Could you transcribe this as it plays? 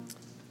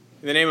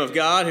In the name of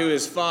God, who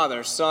is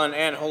Father, Son,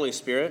 and Holy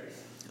Spirit.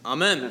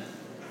 Amen.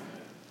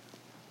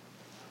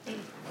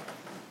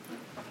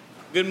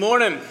 Good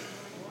morning.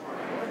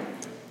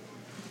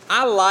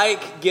 I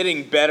like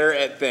getting better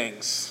at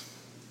things.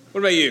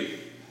 What about you?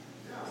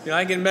 You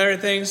like getting better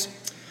at things?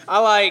 I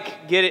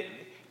like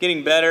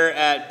getting better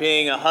at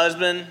being a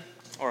husband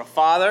or a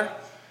father,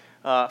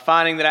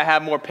 finding that I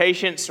have more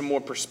patience or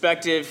more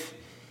perspective,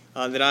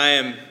 that I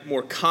am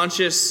more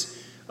conscious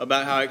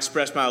about how I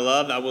express my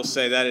love. I will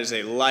say that is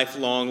a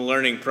lifelong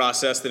learning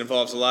process that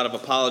involves a lot of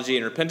apology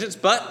and repentance,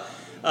 but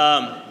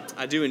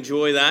I do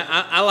enjoy that.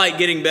 I like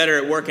getting better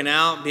at working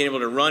out, being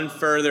able to run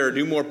further or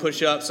do more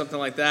push-ups, something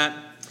like that.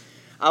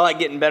 I like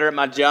getting better at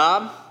my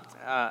job.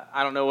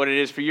 I don't know what it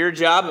is for your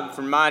job, but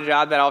for my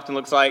job, that often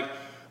looks like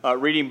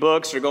reading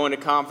books or going to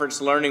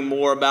conference, learning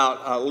more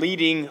about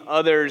leading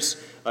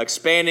others,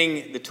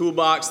 expanding the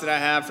toolbox that I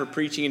have for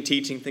preaching and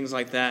teaching, things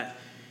like that.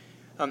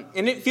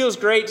 And it feels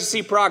great to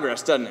see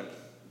progress, doesn't it?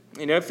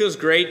 You know, it feels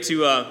great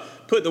to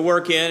put the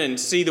work in and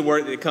see the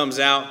work that comes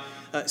out.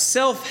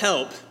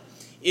 Self-help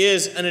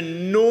is an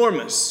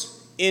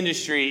enormous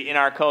industry in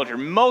our culture,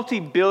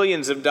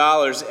 multi-billions of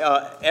dollars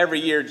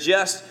every year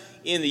just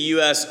in the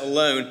U.S.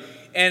 alone.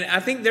 And I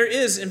think there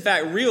is, in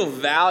fact, real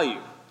value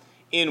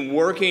in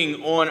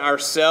working on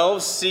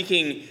ourselves,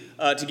 seeking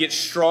to get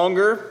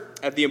stronger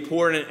at the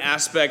important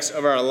aspects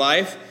of our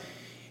life.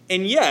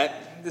 And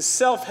yet, the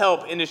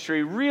self-help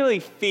industry really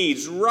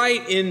feeds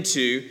right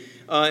into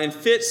and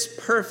fits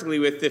perfectly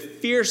with the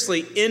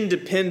fiercely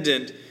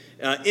independent,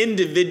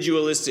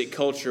 individualistic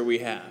culture we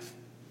have.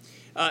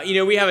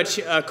 We have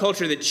a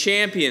culture that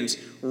champions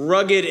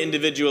rugged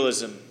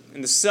individualism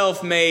and the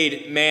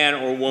self-made man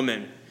or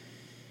woman.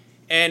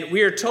 And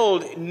we are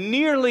told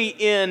nearly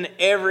in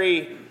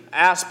every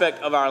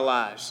aspect of our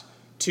lives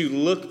to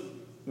look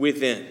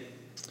within,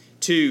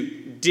 to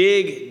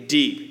dig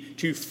deep,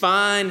 to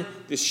find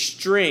the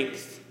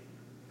strength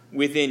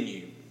within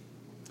you.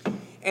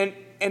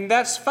 And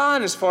that's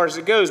fine as far as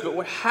it goes, but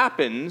what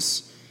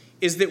happens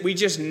is that we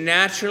just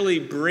naturally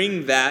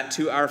bring that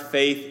to our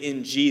faith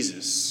in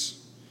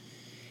Jesus.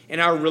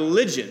 And our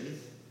religion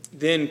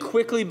then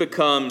quickly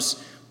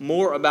becomes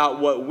more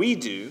about what we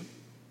do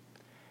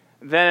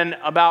than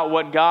about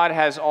what God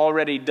has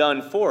already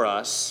done for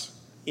us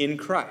in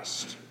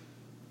Christ.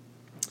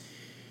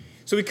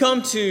 So we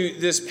come to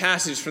this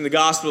passage from the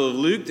Gospel of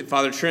Luke that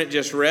Father Trent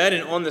just read,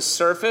 and on the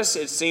surface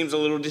it seems a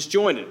little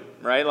disjointed,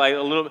 right?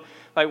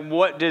 Like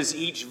what does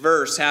each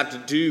verse have to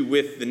do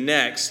with the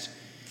next?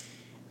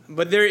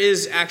 But there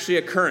is actually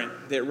a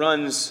current that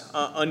runs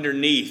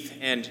underneath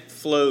and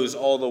flows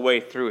all the way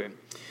through it.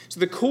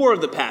 So the core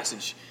of the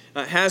passage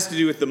has to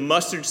do with the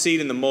mustard seed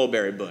and the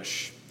mulberry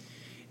bush.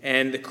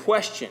 And the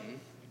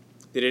question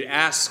that it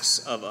asks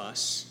of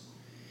us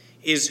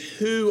is,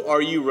 who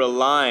are you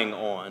relying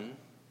on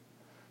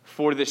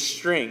for the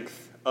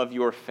strength of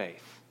your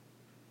faith?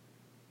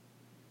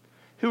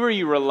 Who are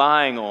you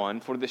relying on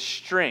for the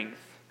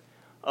strength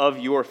of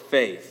your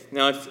faith?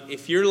 Now,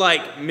 if you're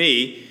like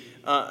me,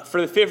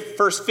 for the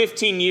first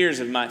 15 years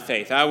of my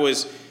faith, I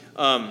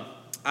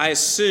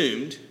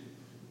assumed,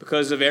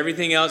 because of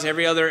everything else,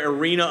 every other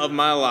arena of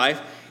my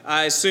life,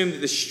 I assumed that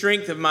the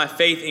strength of my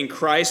faith in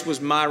Christ was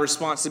my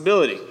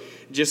responsibility,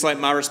 just like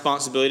my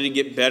responsibility to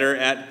get better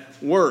at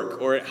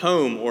work or at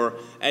home or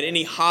at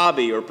any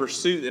hobby or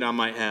pursuit that I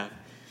might have.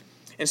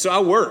 And so I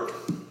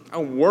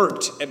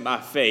worked at my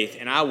faith,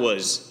 and I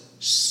was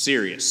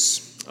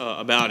serious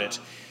about it.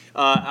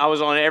 I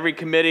was on every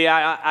committee.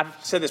 I've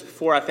said this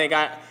before. I think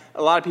a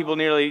lot of people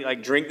nearly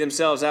drink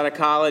themselves out of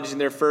college in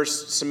their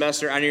first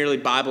semester. I nearly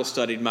Bible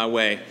studied my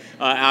way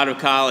out of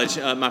college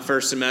my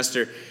first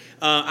semester.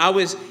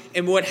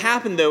 And what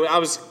happened though,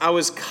 I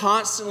was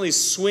constantly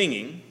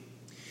swinging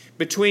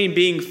between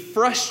being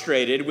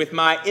frustrated with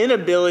my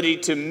inability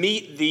to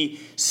meet the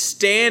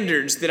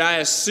standards that I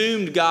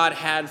assumed God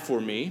had for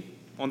me,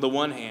 on the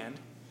one hand,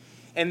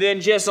 and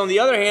then just on the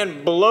other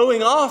hand,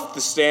 blowing off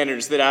the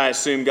standards that I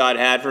assumed God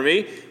had for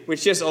me,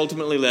 which just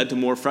ultimately led to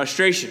more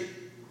frustration.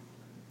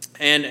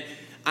 And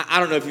I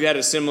don't know if you've had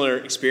a similar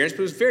experience, but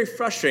it was very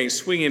frustrating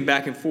swinging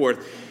back and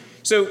forth.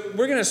 So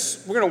we're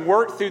gonna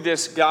work through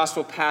this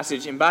gospel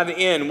passage, and by the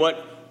end,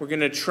 what we're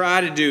gonna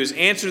try to do is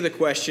answer the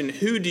question,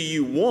 who do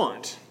you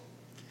want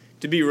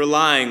to be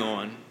relying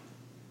on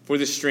for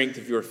the strength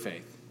of your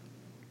faith?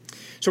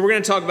 So we're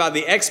going to talk about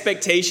the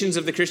expectations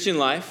of the Christian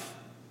life,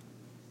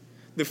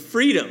 the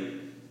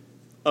freedom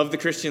of the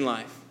Christian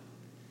life,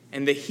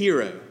 and the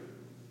hero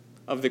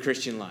of the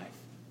Christian life.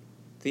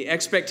 The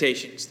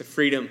expectations, the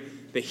freedom,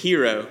 the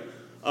hero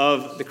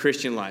of the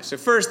Christian life. So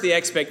first, the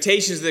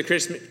expectations of the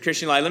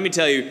Christian life. Let me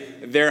tell you,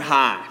 they're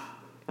high,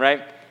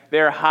 right?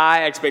 They're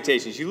high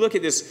expectations. You look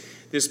at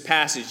this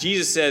passage.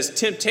 Jesus says,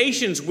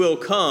 temptations will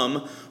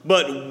come,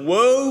 but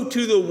woe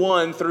to the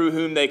one through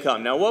whom they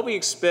come. Now, what we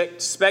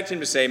expect him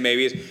to say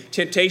maybe is,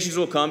 temptations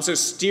will come, so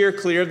steer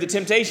clear of the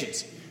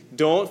temptations.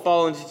 Don't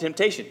fall into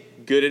temptation.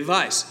 Good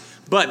advice.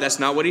 But that's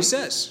not what he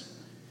says.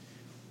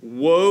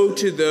 Woe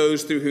to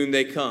those through whom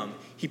they come.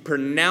 He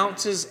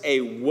pronounces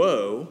a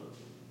woe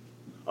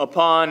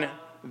upon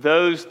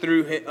those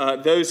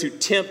who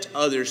tempt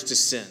others to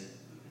sin.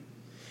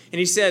 And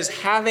he says,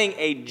 having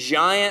a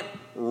giant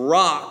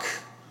rock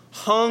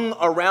hung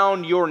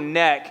around your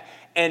neck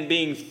and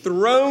being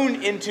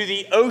thrown into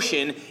the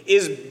ocean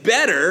is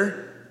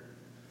better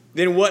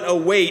than what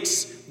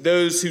awaits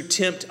those who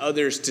tempt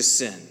others to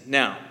sin.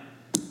 Now,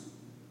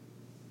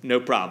 no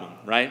problem,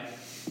 right?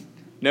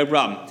 No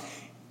problem.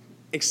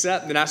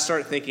 Except that I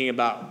start thinking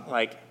about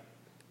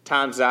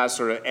times I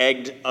sort of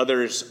egged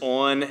others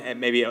on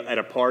at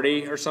a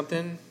party or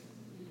something.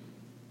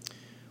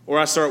 Or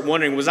I start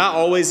wondering, was I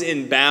always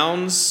in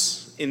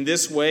bounds in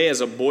this way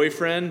as a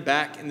boyfriend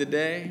back in the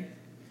day?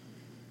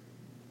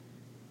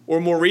 Or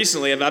more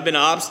recently, have I been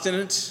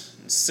obstinate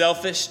and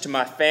selfish to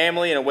my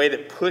family in a way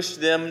that pushed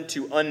them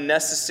to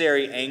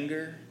unnecessary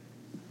anger?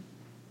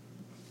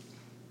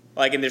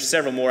 And there's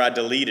several more I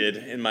deleted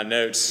in my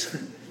notes.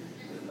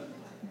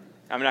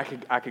 I mean,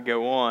 I could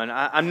go on.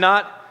 I'm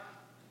not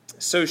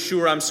so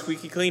sure I'm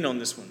squeaky clean on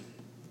this one.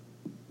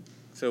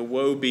 So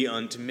woe be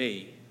unto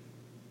me.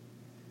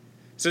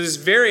 So this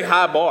very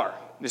high bar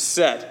is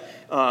set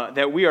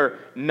that we are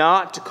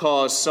not to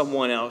cause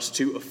someone else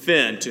to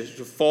offend, to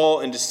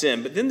fall into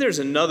sin. But then there's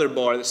another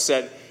bar that's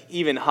set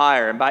even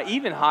higher. And by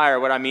even higher,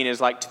 what I mean is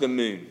to the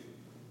moon.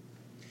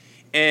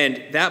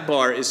 And that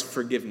bar is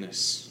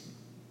forgiveness.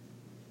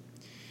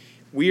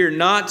 We are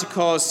not to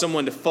cause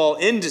someone to fall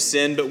into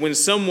sin, but when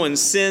someone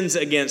sins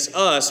against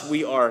us,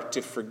 we are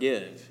to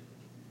forgive.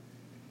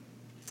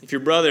 If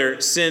your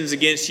brother sins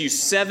against you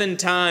 7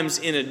 times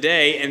in a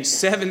day and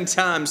 7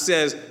 times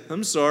says,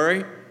 I'm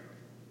sorry,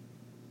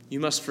 you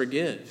must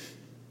forgive.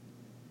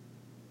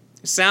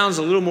 It sounds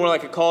a little more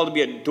like a call to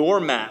be a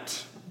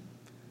doormat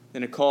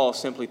than a call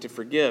simply to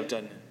forgive,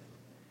 doesn't it?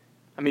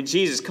 I mean,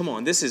 Jesus, come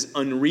on, this is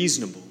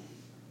unreasonable,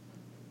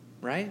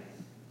 right?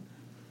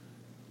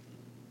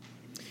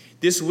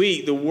 This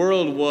week, the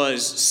world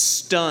was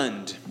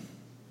stunned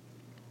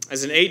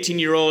as an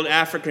 18-year-old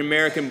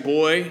African-American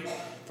boy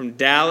from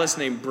Dallas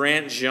named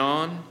Brant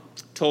Jean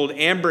told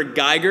Amber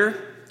Guyger,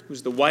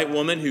 who's the white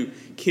woman who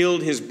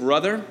killed his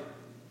brother,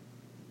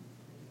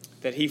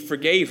 that he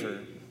forgave her.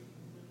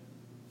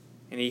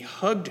 And he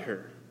hugged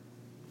her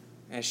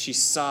as she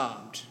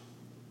sobbed.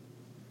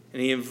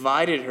 And he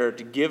invited her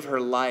to give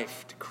her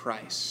life to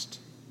Christ.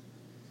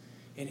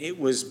 And it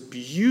was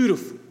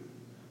beautiful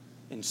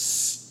and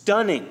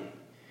stunning.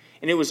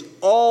 And it was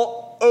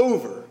all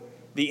over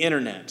the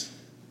internet.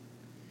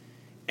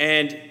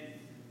 And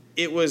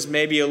it was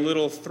maybe a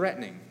little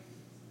threatening.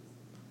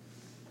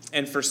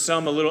 And for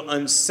some, a little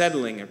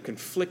unsettling or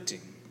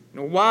conflicting.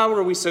 Now, why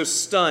were we so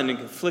stunned and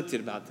conflicted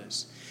about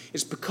this?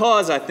 It's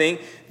because, I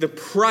think, the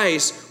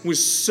price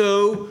was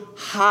so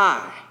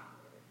high.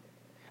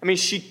 I mean,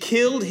 she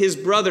killed his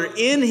brother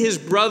in his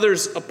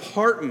brother's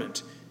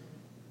apartment.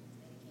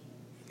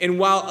 And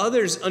while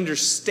others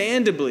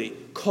understandably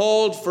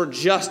called for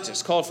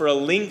justice, called for a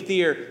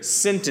lengthier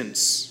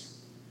sentence,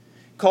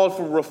 called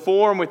for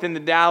reform within the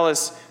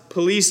Dallas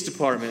Police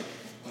Department,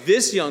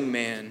 this young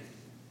man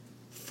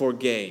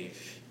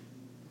forgave.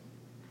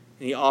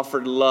 And he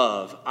offered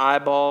love,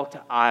 eyeball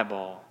to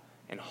eyeball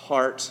and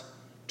heart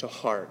to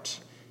heart,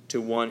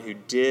 to one who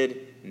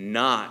did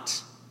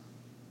not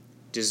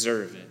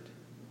deserve it.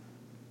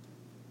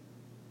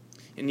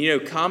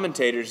 And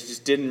commentators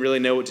just didn't really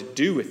know what to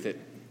do with it,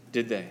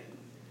 did they?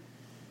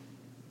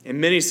 And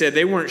many said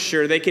they weren't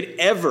sure they could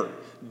ever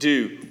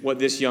do what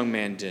this young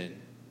man did.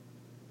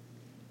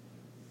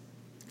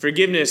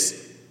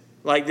 Forgiveness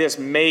like this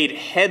made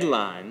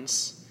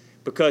headlines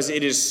because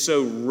it is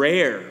so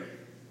rare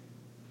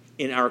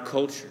in our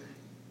culture.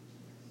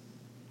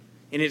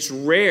 And it's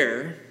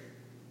rare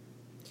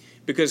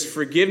because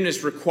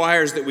forgiveness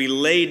requires that we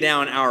lay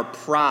down our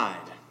pride.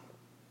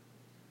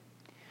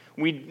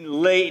 We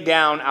lay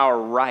down our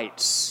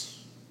rights.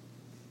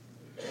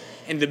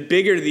 And the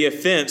bigger the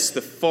offense,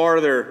 the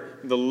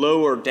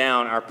lower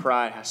down our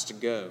pride has to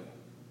go.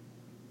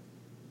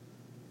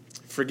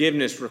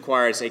 Forgiveness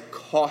requires a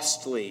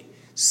costly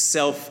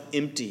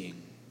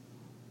self-emptying.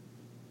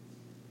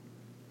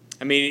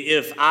 I mean,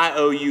 if I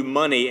owe you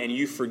money and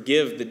you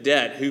forgive the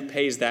debt, who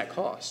pays that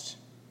cost?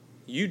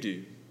 You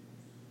do.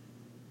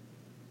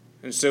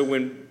 And so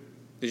when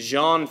the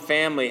Jean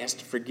family has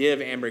to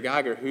forgive Amber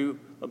Guyger, who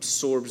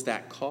absorbs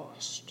that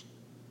cost?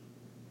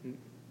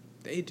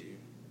 They do.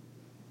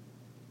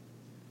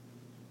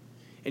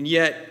 And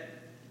yet,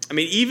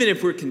 even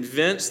if we're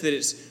convinced that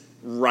it's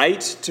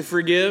right to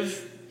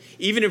forgive,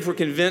 even if we're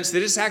convinced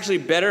that it's actually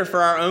better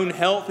for our own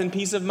health and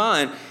peace of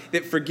mind,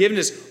 that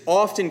forgiveness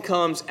often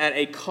comes at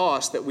a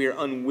cost that we are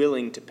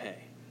unwilling to pay.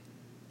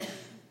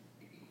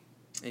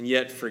 And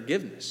yet,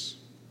 forgiveness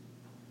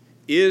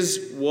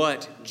is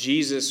what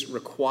Jesus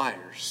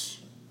requires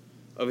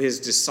of his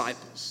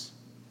disciples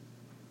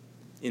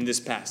in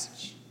this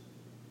passage.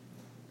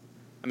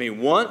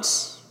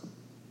 Once,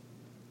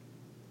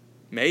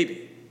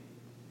 maybe.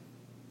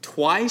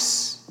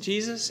 Twice,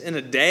 Jesus, in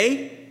a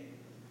day?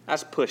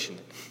 That's pushing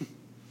it.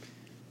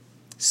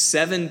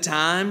 7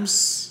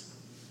 times?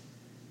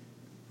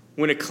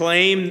 when a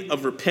claim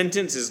of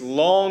repentance is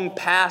long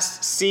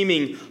past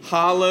seeming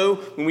hollow,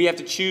 when we have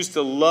to choose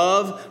to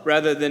love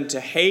rather than to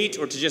hate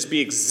or to just be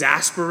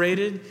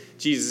exasperated,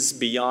 Jesus is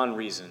beyond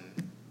reason.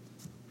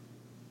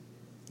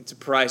 It's a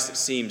price that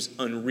seems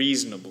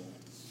unreasonable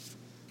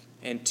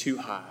and too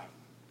high.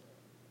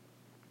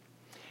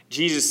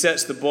 Jesus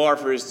sets the bar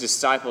for his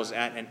disciples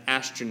at an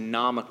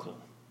astronomical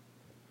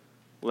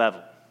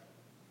level.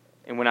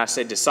 And when I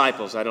say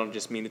disciples, I don't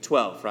just mean the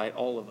 12, right?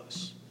 All of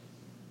us.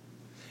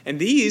 And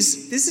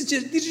these are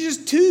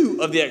just two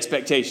of the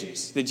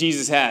expectations that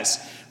Jesus has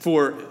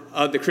for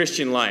the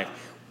Christian life.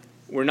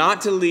 We're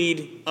not to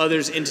lead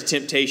others into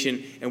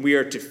temptation, and we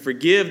are to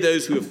forgive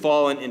those who have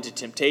fallen into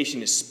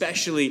temptation,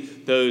 especially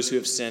those who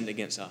have sinned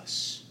against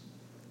us,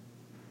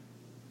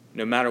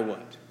 no matter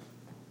what.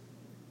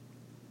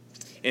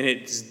 And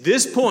it's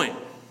this point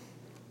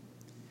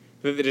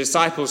that the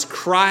disciples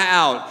cry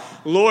out,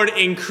 Lord,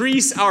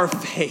 increase our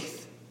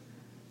faith.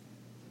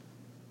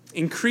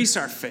 Increase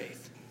our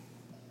faith.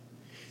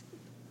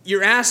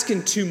 You're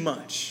asking too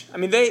much. I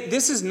mean,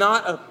 this is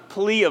not a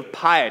plea of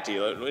piety.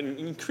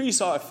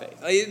 Increase our faith.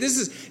 This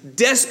is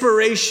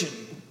desperation.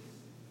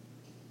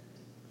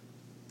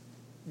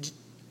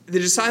 The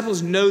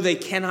disciples know they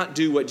cannot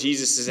do what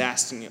Jesus is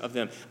asking of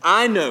them.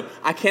 I know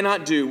I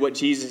cannot do what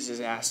Jesus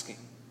is asking.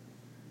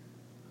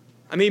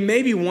 I mean,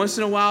 maybe once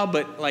in a while,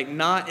 but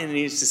not in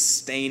a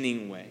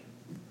sustaining way.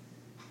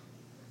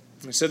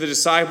 And so the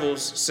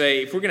disciples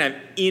say, if we're going to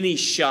have any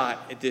shot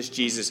at this,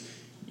 Jesus,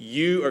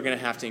 you are going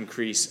to have to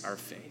increase our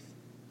faith.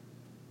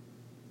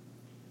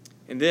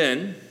 And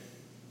then,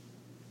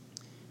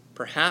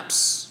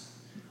 perhaps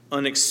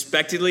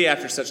unexpectedly,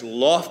 after such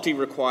lofty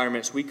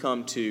requirements, we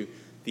come to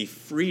the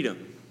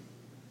freedom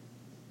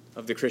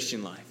of the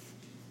Christian life.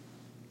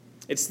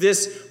 It's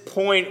this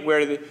point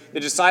where the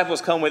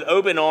disciples come with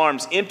open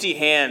arms, empty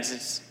hands.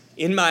 It's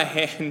in my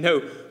hand,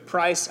 no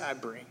price I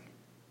bring.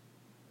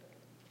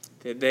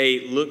 That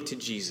they look to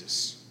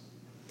Jesus.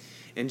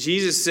 And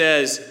Jesus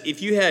says,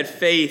 if you had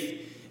faith,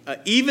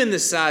 even the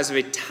size of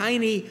a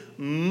tiny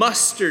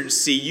mustard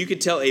seed, you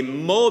could tell a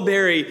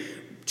mulberry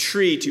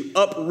tree to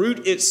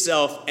uproot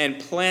itself and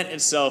plant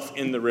itself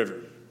in the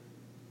river.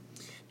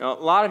 Now, a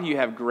lot of you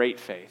have great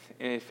faith.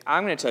 And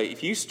I'm going to tell you,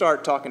 if you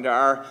start talking to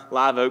our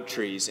live oak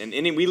trees, and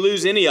we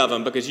lose any of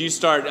them because you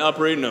start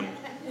uprooting them,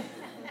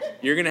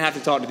 you're going to have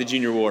to talk to the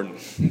junior warden.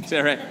 Is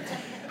that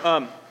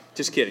right?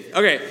 Just kidding.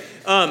 Okay.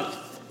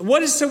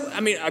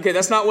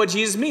 That's not what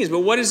Jesus means, but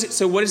what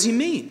does he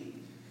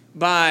mean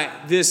by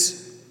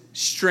this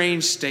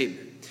strange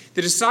statement?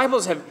 The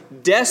disciples have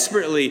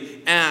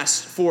desperately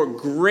asked for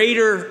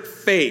greater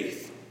faith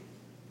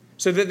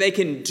so that they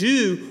can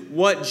do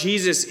what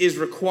Jesus is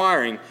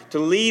requiring, to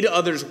lead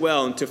others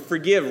well and to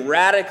forgive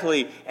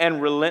radically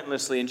and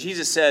relentlessly. And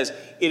Jesus says,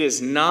 it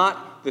is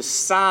not the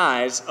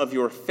size of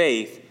your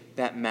faith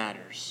that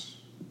matters.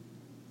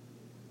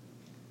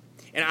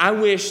 And I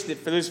wish that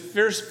for those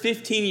first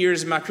 15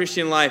 years of my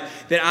Christian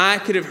life that I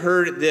could have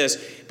heard this,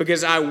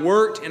 because I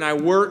worked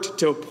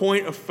to a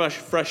point of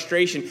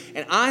frustration.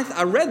 And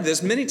I read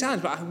this many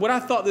times, but what I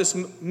thought this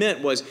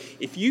meant was,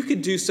 if you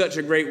could do such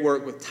a great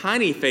work with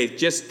tiny faith,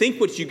 just think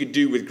what you could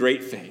do with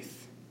great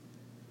faith.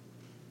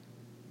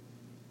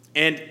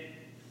 And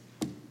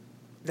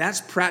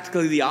that's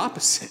practically the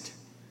opposite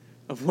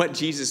of what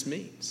Jesus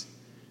means.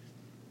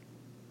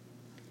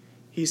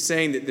 He's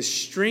saying that the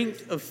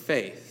strength of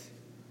faith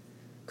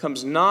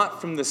comes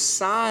not from the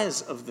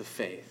size of the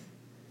faith,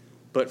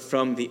 but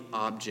from the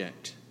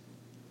object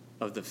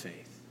of the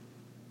faith.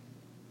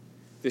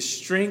 The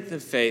strength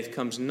of faith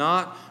comes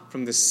not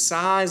from the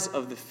size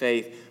of the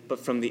faith, but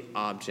from the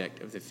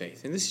object of the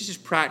faith. And this is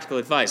just practical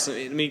advice.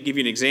 Let me give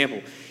you an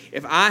example.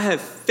 If I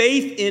have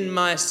faith in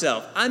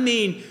myself, I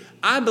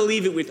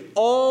believe it with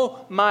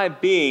all my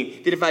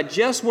being that if I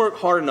just work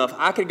hard enough,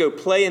 I could go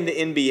play in the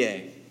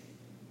NBA.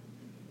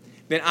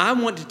 Then I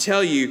want to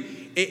tell you,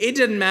 it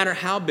doesn't matter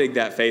how big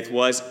that faith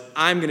was,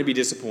 I'm going to be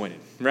disappointed,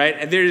 right?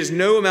 And there is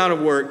no amount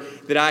of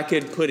work that I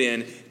could put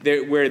in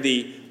there where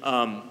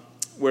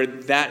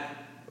that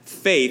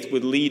faith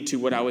would lead to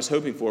what I was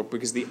hoping for,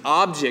 because the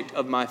object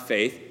of my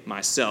faith,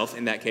 myself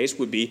in that case,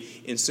 would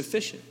be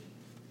insufficient.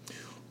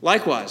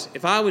 Likewise,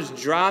 if I'm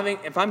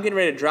getting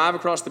ready to drive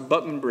across the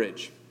Buckman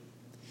Bridge,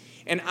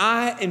 and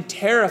I am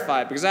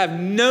terrified because I have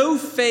no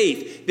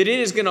faith that it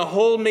is going to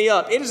hold me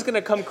up, it is going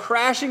to come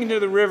crashing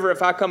into the river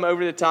if I come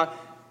over the top,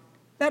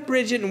 that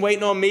bridge isn't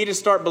waiting on me to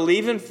start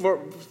believing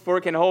for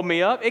it can hold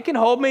me up. It can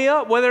hold me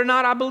up whether or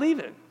not I believe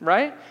it,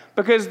 right?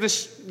 Because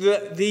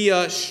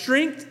the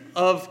strength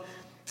of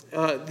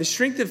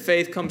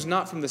faith comes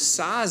not from the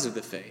size of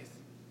the faith,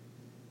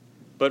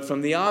 but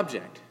from the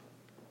object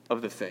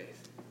of the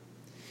faith.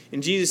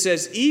 And Jesus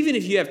says, even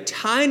if you have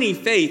tiny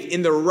faith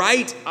in the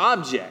right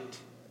object,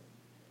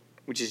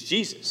 which is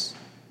Jesus,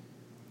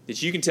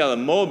 that you can tell a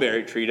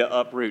mulberry tree to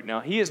uproot.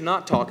 Now, he is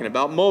not talking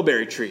about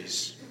mulberry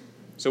trees.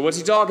 So what's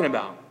he talking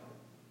about?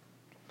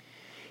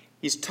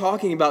 He's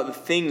talking about the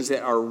things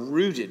that are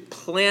rooted,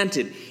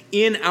 planted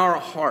in our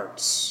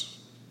hearts,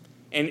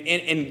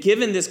 And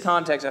given this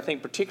context, I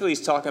think particularly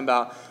he's talking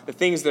about the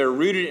things that are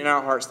rooted in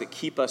our hearts that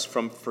keep us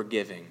from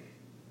forgiving.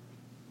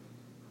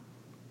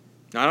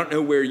 Now, I don't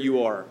know where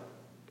you are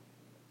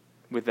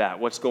with that,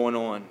 what's going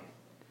on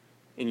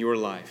in your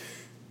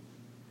life.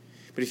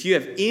 But if you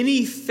have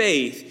any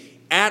faith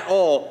at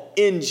all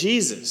in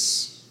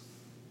Jesus,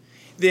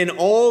 then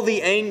all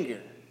the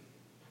anger,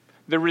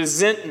 the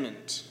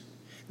resentment,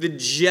 the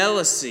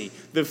jealousy,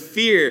 the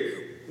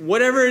fear,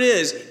 whatever it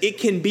is, it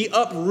can be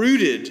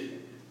uprooted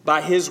by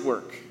his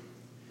work,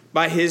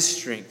 by his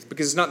strength.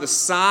 Because it's not the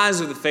size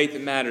of the faith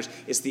that matters,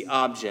 it's the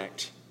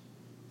object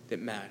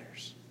that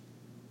matters.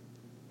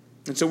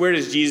 And so where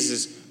does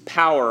Jesus'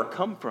 power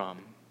come from?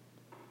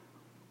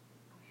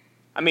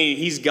 I mean,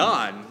 he's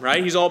God,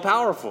 right? He's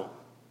all-powerful.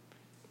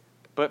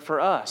 But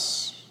for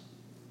us,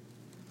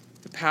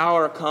 the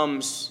power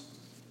comes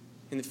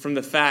from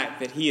the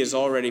fact that he has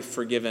already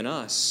forgiven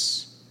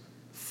us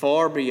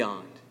far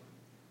beyond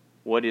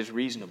what is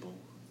reasonable.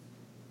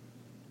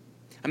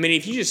 I mean,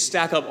 if you just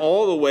stack up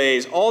all the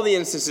ways, all the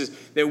instances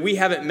that we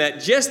haven't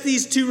met just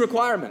these two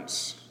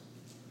requirements,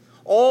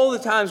 all the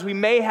times we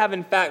may have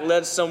in fact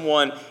led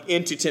someone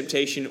into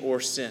temptation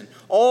or sin,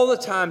 all the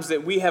times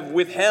that we have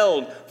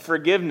withheld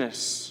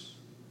forgiveness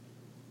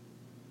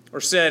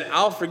or said,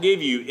 I'll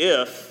forgive you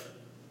if,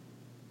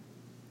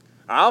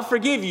 I'll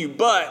forgive you,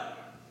 but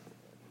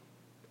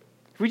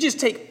if we just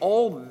take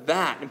all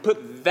that and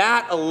put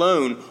that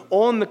alone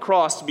on the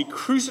cross to be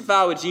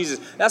crucified with Jesus,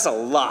 that's a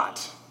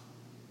lot.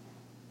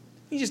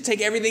 You just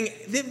take everything,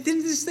 then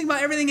just think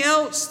about everything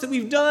else that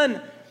we've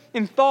done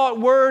in thought,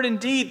 word, and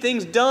deed,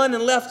 things done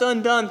and left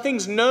undone,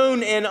 things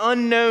known and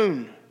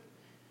unknown.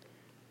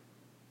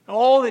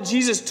 All that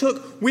Jesus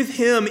took with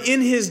him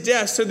in his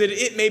death so that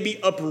it may be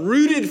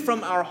uprooted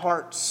from our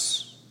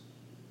hearts,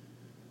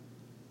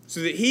 so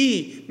that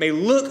he may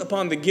look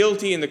upon the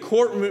guilty in the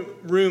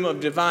courtroom of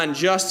divine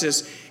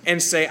justice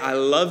and say, I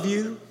love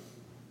you,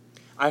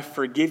 I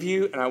forgive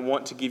you, and I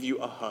want to give you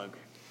a hug.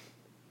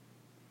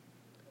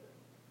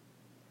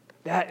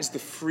 That is the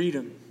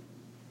freedom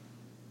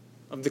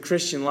of the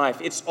Christian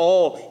life. It's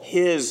all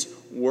his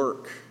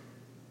work.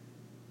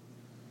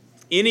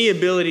 Any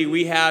ability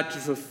we have to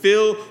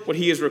fulfill what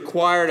he has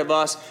required of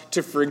us,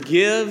 to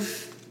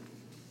forgive,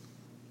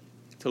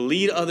 to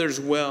lead others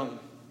well,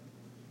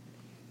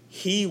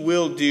 he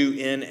will do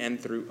in and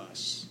through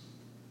us.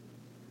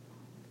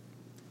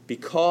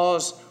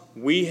 Because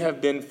we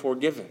have been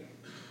forgiven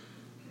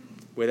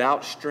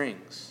without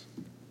strings.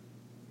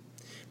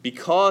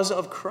 Because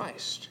of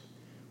Christ,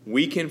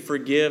 we can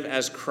forgive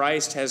as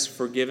Christ has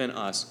forgiven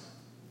us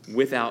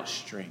without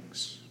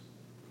strings.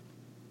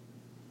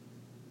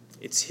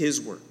 It's his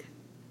work,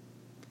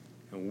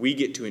 and we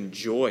get to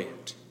enjoy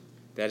it.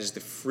 That is the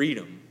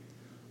freedom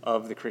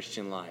of the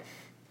Christian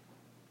life.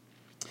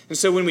 And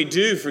so when we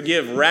do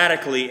forgive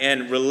radically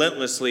and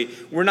relentlessly,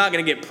 we're not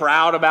going to get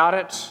proud about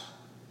it,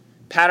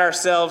 pat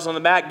ourselves on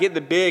the back, get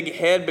the big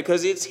head,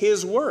 because it's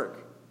his work.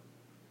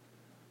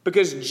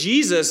 Because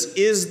Jesus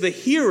is the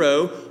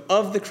hero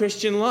of the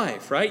Christian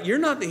life, right? You're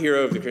not the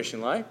hero of the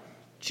Christian life.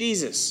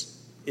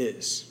 Jesus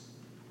is.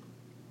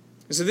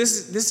 And so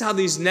this is how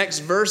these next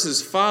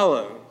verses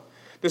follow.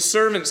 The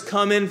servants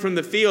come in from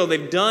the field.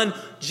 They've done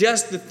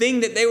just the thing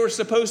that they were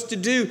supposed to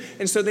do.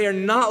 And so they are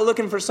not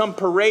looking for some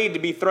parade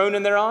to be thrown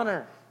in their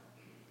honor.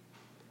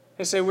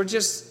 They say, we're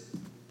just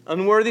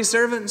unworthy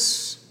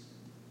servants.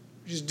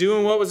 We're just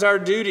doing what was our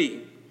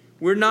duty.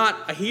 We're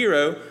not a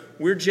hero.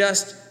 We're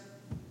just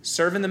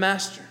serving the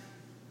master.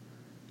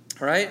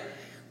 All right?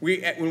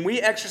 When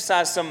we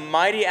exercise some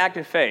mighty act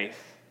of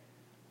faith,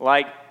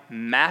 like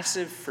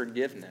massive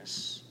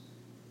forgiveness,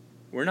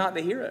 we're not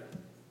the hero.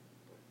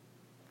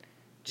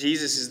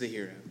 Jesus is the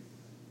hero.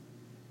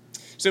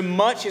 So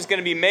much is going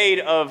to be made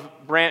of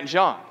Brant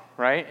John,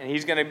 right? And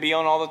he's going to be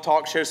on all the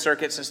talk show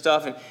circuits and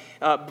stuff,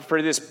 and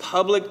for this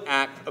public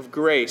act of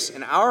grace.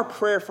 And our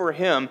prayer for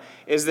him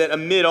is that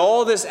amid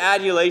all this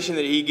adulation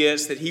that he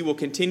gets, that he will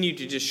continue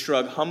to just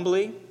shrug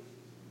humbly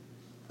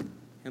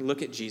and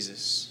look at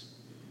Jesus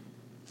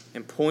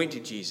and point to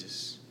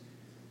Jesus,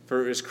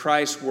 for it was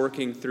Christ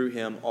working through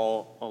him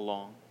all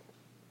along.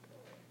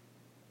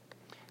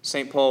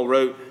 St. Paul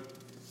wrote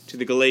to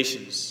the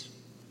Galatians,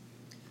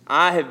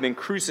 I have been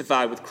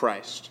crucified with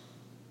Christ.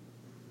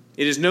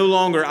 It is no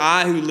longer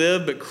I who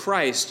live, but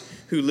Christ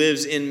who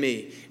lives in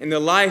me. And the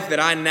life that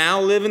I now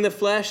live in the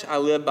flesh, I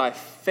live by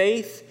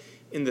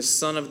faith in the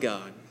Son of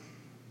God,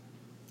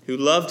 who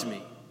loved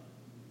me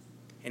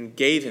and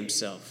gave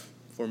himself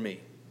for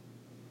me.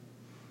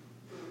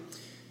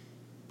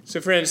 So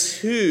friends,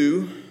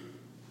 who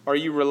are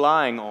you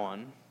relying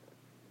on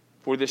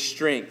for the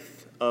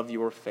strength of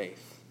your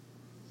faith?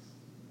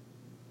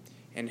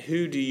 And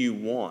who do you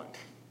want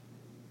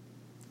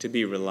to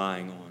be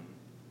relying on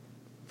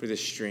for the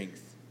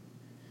strength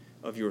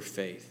of your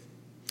faith?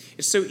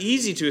 It's so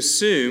easy to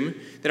assume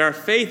that our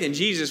faith in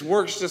Jesus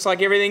works just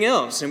like everything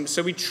else. And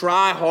so we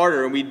try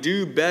harder and we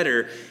do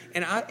better.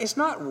 And it's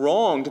not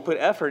wrong to put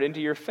effort into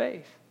your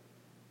faith.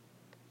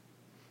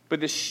 But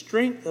the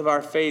strength of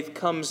our faith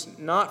comes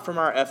not from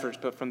our efforts,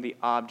 but from the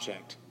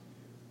object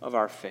of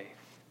our faith.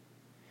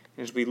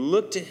 And as we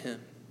look to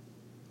Him,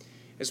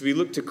 as we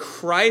look to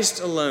Christ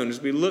alone, as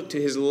we look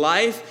to His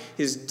life,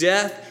 His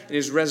death, and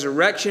His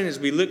resurrection, as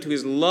we look to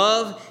His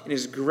love and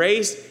His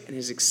grace and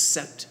His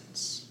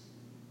acceptance,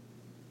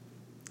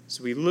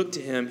 as we look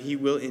to Him, He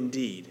will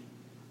indeed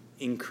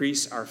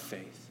increase our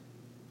faith.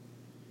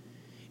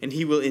 And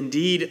He will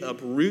indeed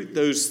uproot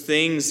those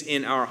things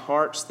in our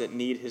hearts that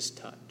need His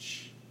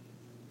touch.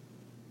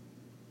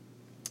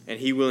 And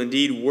He will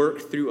indeed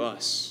work through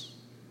us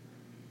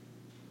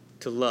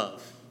to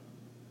love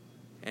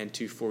and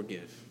to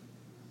forgive.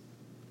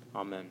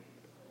 Amen.